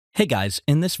Hey guys,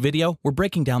 in this video, we're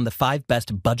breaking down the 5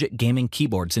 best budget gaming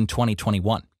keyboards in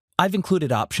 2021. I've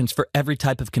included options for every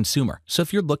type of consumer, so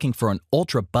if you're looking for an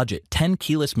ultra-budget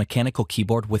 10-keyless mechanical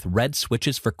keyboard with red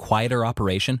switches for quieter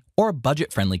operation, or a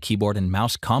budget-friendly keyboard and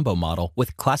mouse combo model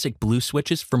with classic blue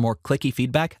switches for more clicky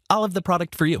feedback, I'll have the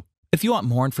product for you. If you want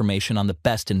more information on the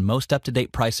best and most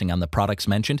up-to-date pricing on the products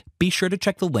mentioned, be sure to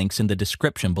check the links in the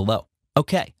description below.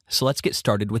 Okay, so let's get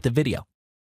started with the video.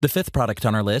 The 5th product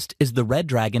on our list is the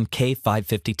Redragon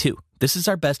K552. This is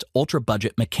our best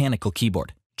ultra-budget mechanical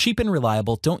keyboard. Cheap and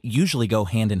reliable don't usually go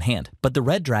hand in hand, but the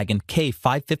Redragon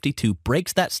K552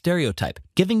 breaks that stereotype,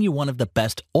 giving you one of the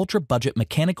best ultra-budget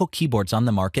mechanical keyboards on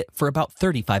the market for about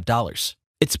 $35.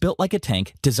 It's built like a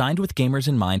tank, designed with gamers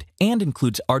in mind, and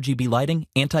includes RGB lighting,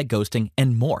 anti-ghosting,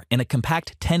 and more in a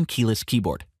compact 10-keyless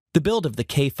keyboard. The build of the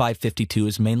K552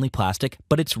 is mainly plastic,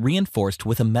 but it's reinforced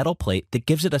with a metal plate that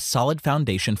gives it a solid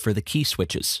foundation for the key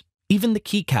switches. Even the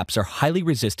keycaps are highly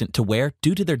resistant to wear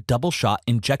due to their double-shot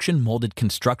injection-molded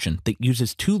construction that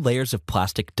uses 2 layers of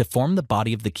plastic to form the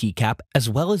body of the keycap as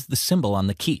well as the symbol on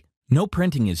the key. No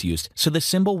printing is used, so the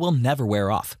symbol will never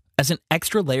wear off. As an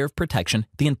extra layer of protection,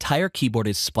 the entire keyboard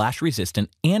is splash-resistant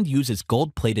and uses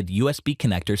gold-plated USB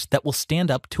connectors that will stand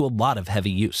up to a lot of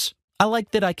heavy use. I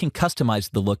like that I can customize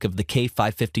the look of the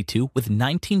K552 with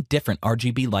 19 different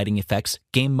RGB lighting effects,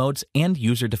 game modes, and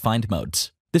user-defined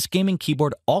modes. This gaming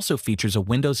keyboard also features a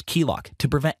Windows key lock to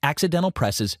prevent accidental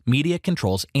presses, media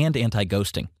controls, and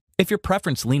anti-ghosting. If your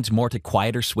preference leans more to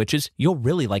quieter switches, you'll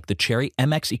really like the Cherry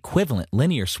MX equivalent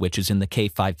linear switches in the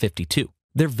K552.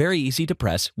 They're very easy to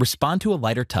press, respond to a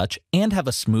lighter touch, and have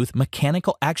a smooth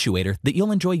mechanical actuator that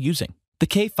you'll enjoy using. The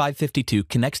K552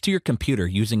 connects to your computer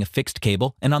using a fixed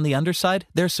cable, and on the underside,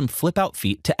 there are some flip-out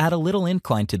feet to add a little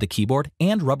incline to the keyboard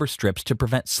and rubber strips to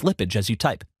prevent slippage as you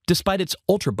type. Despite its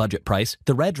ultra-budget price,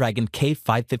 the Redragon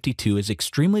K552 is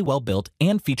extremely well-built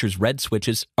and features red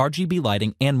switches, RGB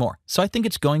lighting, and more, so I think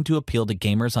it's going to appeal to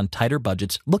gamers on tighter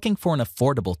budgets looking for an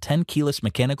affordable 10-keyless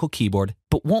mechanical keyboard,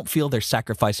 but won't feel they're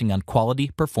sacrificing on quality,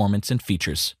 performance, and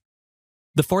features.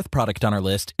 The 4th product on our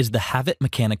list is the Havit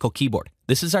Mechanical Keyboard.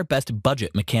 This is our best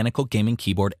budget mechanical gaming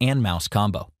keyboard and mouse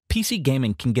combo. PC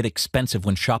gaming can get expensive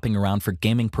when shopping around for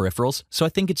gaming peripherals, so I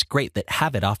think it's great that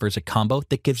Havit offers a combo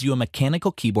that gives you a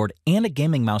mechanical keyboard and a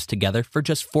gaming mouse together for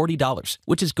just $40,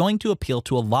 which is going to appeal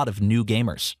to a lot of new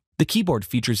gamers. The keyboard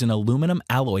features an aluminum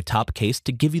alloy top case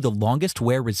to give you the longest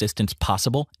wear resistance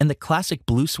possible, and the classic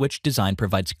blue switch design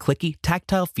provides clicky,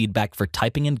 tactile feedback for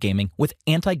typing and gaming with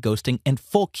anti-ghosting and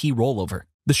full key rollover.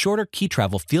 The shorter key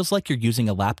travel feels like you're using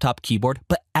a laptop keyboard,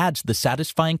 but adds the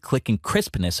satisfying click and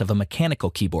crispness of a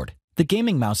mechanical keyboard. The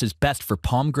gaming mouse is best for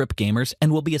palm grip gamers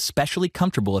and will be especially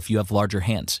comfortable if you have larger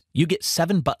hands. You get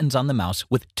 7 buttons on the mouse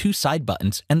with 2 side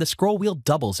buttons, and the scroll wheel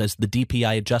doubles as the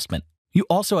DPI adjustment. You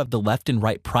also have the left and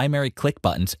right primary click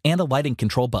buttons and a lighting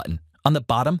control button. On the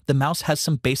bottom, the mouse has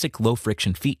some basic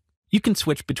low-friction feet. You can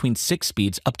switch between 6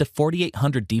 speeds up to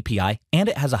 4800 DPI, and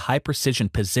it has a high-precision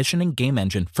positioning game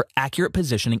engine for accurate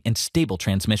positioning and stable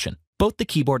transmission. Both the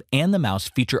keyboard and the mouse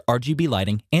feature RGB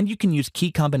lighting, and you can use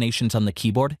key combinations on the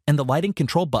keyboard and the lighting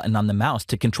control button on the mouse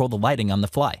to control the lighting on the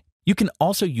fly. You can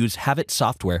also use Havit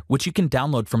software, which you can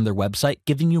download from their website,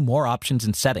 giving you more options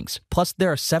and settings. Plus,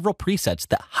 there are several presets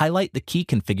that highlight the key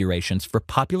configurations for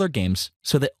popular games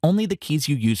so that only the keys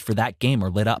you use for that game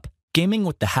are lit up. Gaming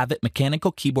with the Havit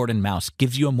mechanical keyboard and mouse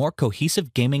gives you a more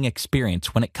cohesive gaming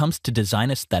experience when it comes to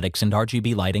design aesthetics and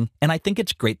RGB lighting, and I think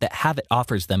it's great that Havit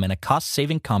offers them in a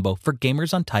cost-saving combo for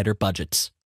gamers on tighter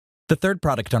budgets. The 3rd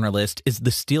product on our list is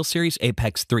the SteelSeries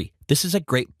Apex 3. This is a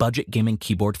great budget gaming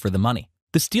keyboard for the money.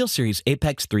 The SteelSeries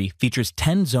Apex 3 features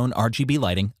 10-zone RGB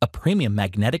lighting, a premium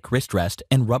magnetic wrist rest,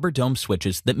 and rubber dome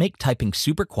switches that make typing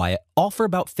super quiet, all for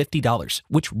about $50,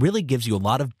 which really gives you a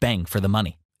lot of bang for the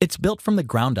money. It's built from the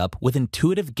ground up with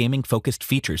intuitive gaming-focused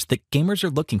features that gamers are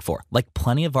looking for, like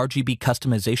plenty of RGB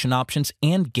customization options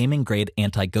and gaming-grade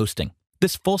anti-ghosting.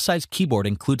 This full-size keyboard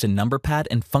includes a number pad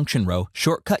and function row,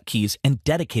 shortcut keys, and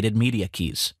dedicated media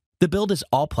keys. The build is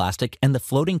all plastic, and the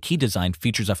floating key design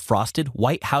features a frosted,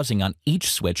 white housing on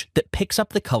each switch that picks up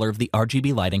the color of the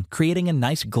RGB lighting, creating a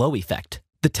nice glow effect.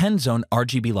 The 10-zone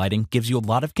RGB lighting gives you a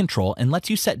lot of control and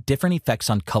lets you set different effects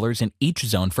on colors in each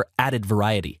zone for added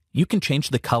variety. You can change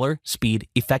the color, speed,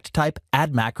 effect type,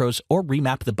 add macros, or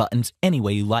remap the buttons any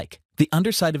way you like. The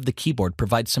underside of the keyboard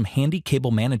provides some handy cable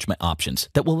management options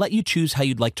that will let you choose how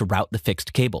you'd like to route the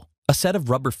fixed cable. A set of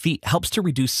rubber feet helps to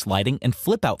reduce sliding, and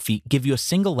flip-out feet give you a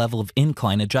single level of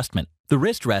incline adjustment. The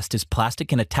wrist rest is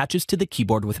plastic and attaches to the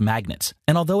keyboard with magnets,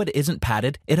 and although it isn't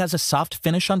padded, it has a soft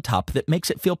finish on top that makes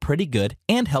it feel pretty good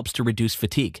and helps to reduce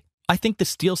fatigue. I think the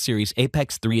SteelSeries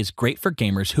Apex 3 is great for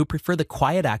gamers who prefer the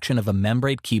quiet action of a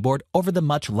membrane keyboard over the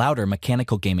much louder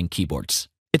mechanical gaming keyboards.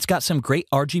 It's got some great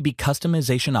RGB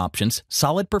customization options,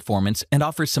 solid performance, and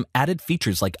offers some added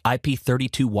features like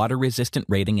IP32 water-resistant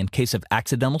rating in case of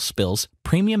accidental spills,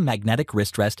 premium magnetic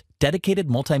wrist rest, dedicated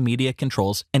multimedia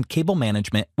controls, and cable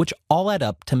management, which all add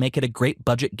up to make it a great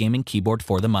budget gaming keyboard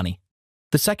for the money.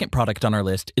 The second product on our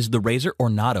list is the Razer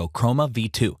Ornado Chroma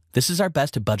V2. This is our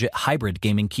best budget hybrid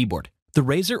gaming keyboard. The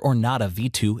Razer Ornado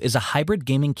V2 is a hybrid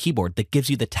gaming keyboard that gives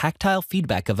you the tactile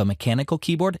feedback of a mechanical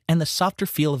keyboard and the softer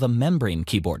feel of a membrane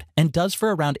keyboard, and does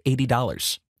for around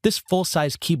 $80. This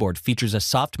full-size keyboard features a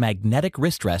soft magnetic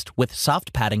wrist rest with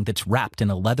soft padding that's wrapped in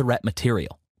a leatherette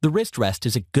material. The wrist rest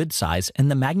is a good size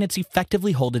and the magnets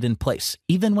effectively hold it in place,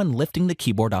 even when lifting the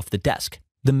keyboard off the desk.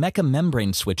 The Mecha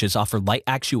membrane switches offer light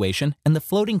actuation, and the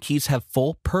floating keys have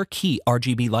full per-key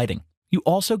RGB lighting. You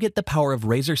also get the power of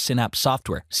Razer Synapse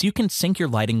software, so you can sync your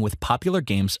lighting with popular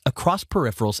games across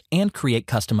peripherals and create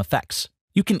custom effects.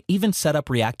 You can even set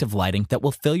up reactive lighting that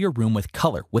will fill your room with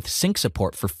color with sync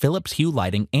support for Philips Hue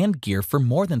lighting and gear for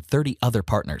more than 30 other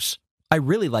partners. I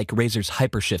really like Razer's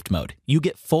Hypershift mode. You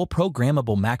get full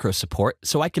programmable macro support,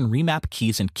 so I can remap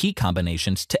keys and key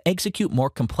combinations to execute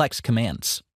more complex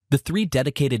commands. The 3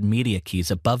 dedicated media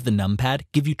keys above the numpad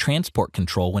give you transport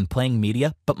control when playing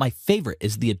media, but my favorite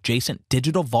is the adjacent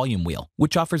digital volume wheel,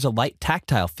 which offers a light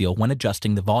tactile feel when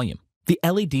adjusting the volume. The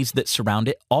LEDs that surround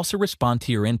it also respond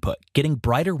to your input, getting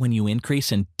brighter when you increase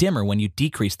and dimmer when you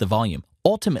decrease the volume,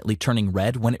 ultimately turning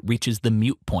red when it reaches the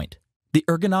mute point. The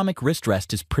ergonomic wrist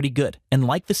rest is pretty good, and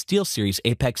like the SteelSeries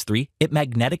Apex 3, it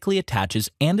magnetically attaches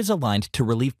and is aligned to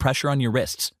relieve pressure on your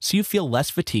wrists, so you feel less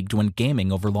fatigued when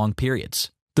gaming over long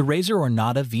periods. The Razer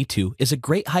Ornado V2 is a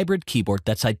great hybrid keyboard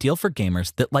that's ideal for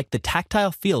gamers that like the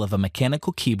tactile feel of a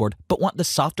mechanical keyboard but want the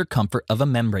softer comfort of a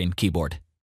membrane keyboard.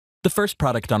 The first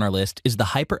product on our list is the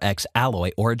HyperX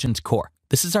Alloy Origins Core.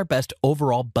 This is our best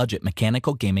overall budget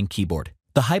mechanical gaming keyboard.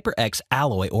 The HyperX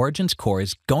Alloy Origins Core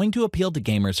is going to appeal to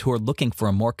gamers who are looking for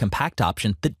a more compact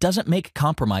option that doesn't make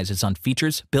compromises on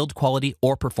features, build quality,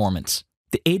 or performance.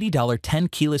 The $80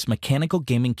 10-keyless mechanical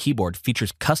gaming keyboard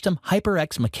features custom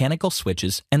HyperX mechanical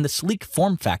switches, and the sleek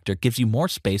form factor gives you more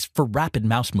space for rapid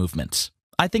mouse movements.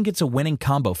 I think it's a winning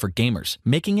combo for gamers,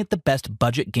 making it the best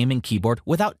budget gaming keyboard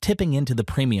without tipping into the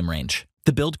premium range.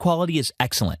 The build quality is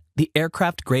excellent. The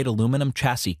aircraft-grade aluminum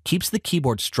chassis keeps the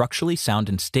keyboard structurally sound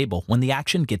and stable when the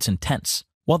action gets intense.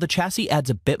 While the chassis adds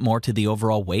a bit more to the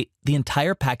overall weight, the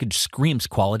entire package screams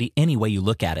quality any way you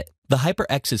look at it. The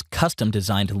HyperX's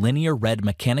custom-designed linear red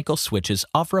mechanical switches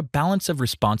offer a balance of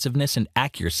responsiveness and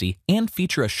accuracy and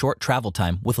feature a short travel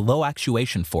time with low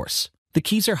actuation force. The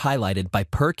keys are highlighted by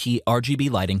per-key RGB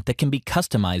lighting that can be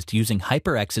customized using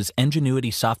HyperX's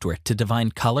Ingenuity software to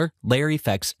define color, layer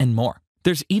effects, and more.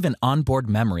 There's even onboard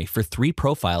memory for 3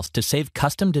 profiles to save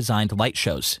custom-designed light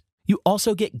shows. You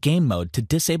also get game mode to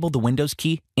disable the Windows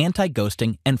key,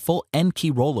 anti-ghosting, and full N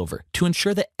key rollover to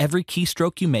ensure that every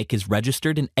keystroke you make is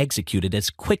registered and executed as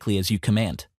quickly as you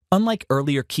command. Unlike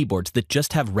earlier keyboards that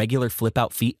just have regular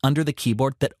flip-out feet under the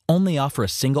keyboard that only offer a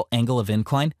single angle of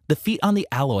incline, the feet on the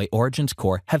Alloy Origins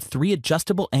Core have 3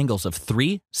 adjustable angles of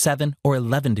 3, 7, or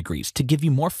 11 degrees to give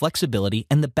you more flexibility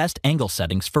and the best angle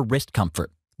settings for wrist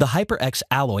comfort. The HyperX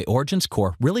Alloy Origins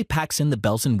Core really packs in the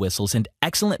bells and whistles and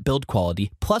excellent build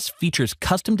quality, plus features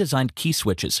custom-designed key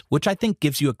switches, which I think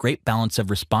gives you a great balance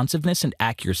of responsiveness and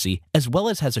accuracy, as well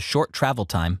as has a short travel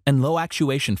time and low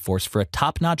actuation force for a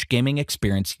top-notch gaming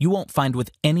experience you won't find with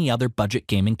any other budget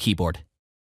gaming keyboard.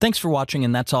 Thanks for watching,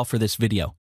 and that's all for this video.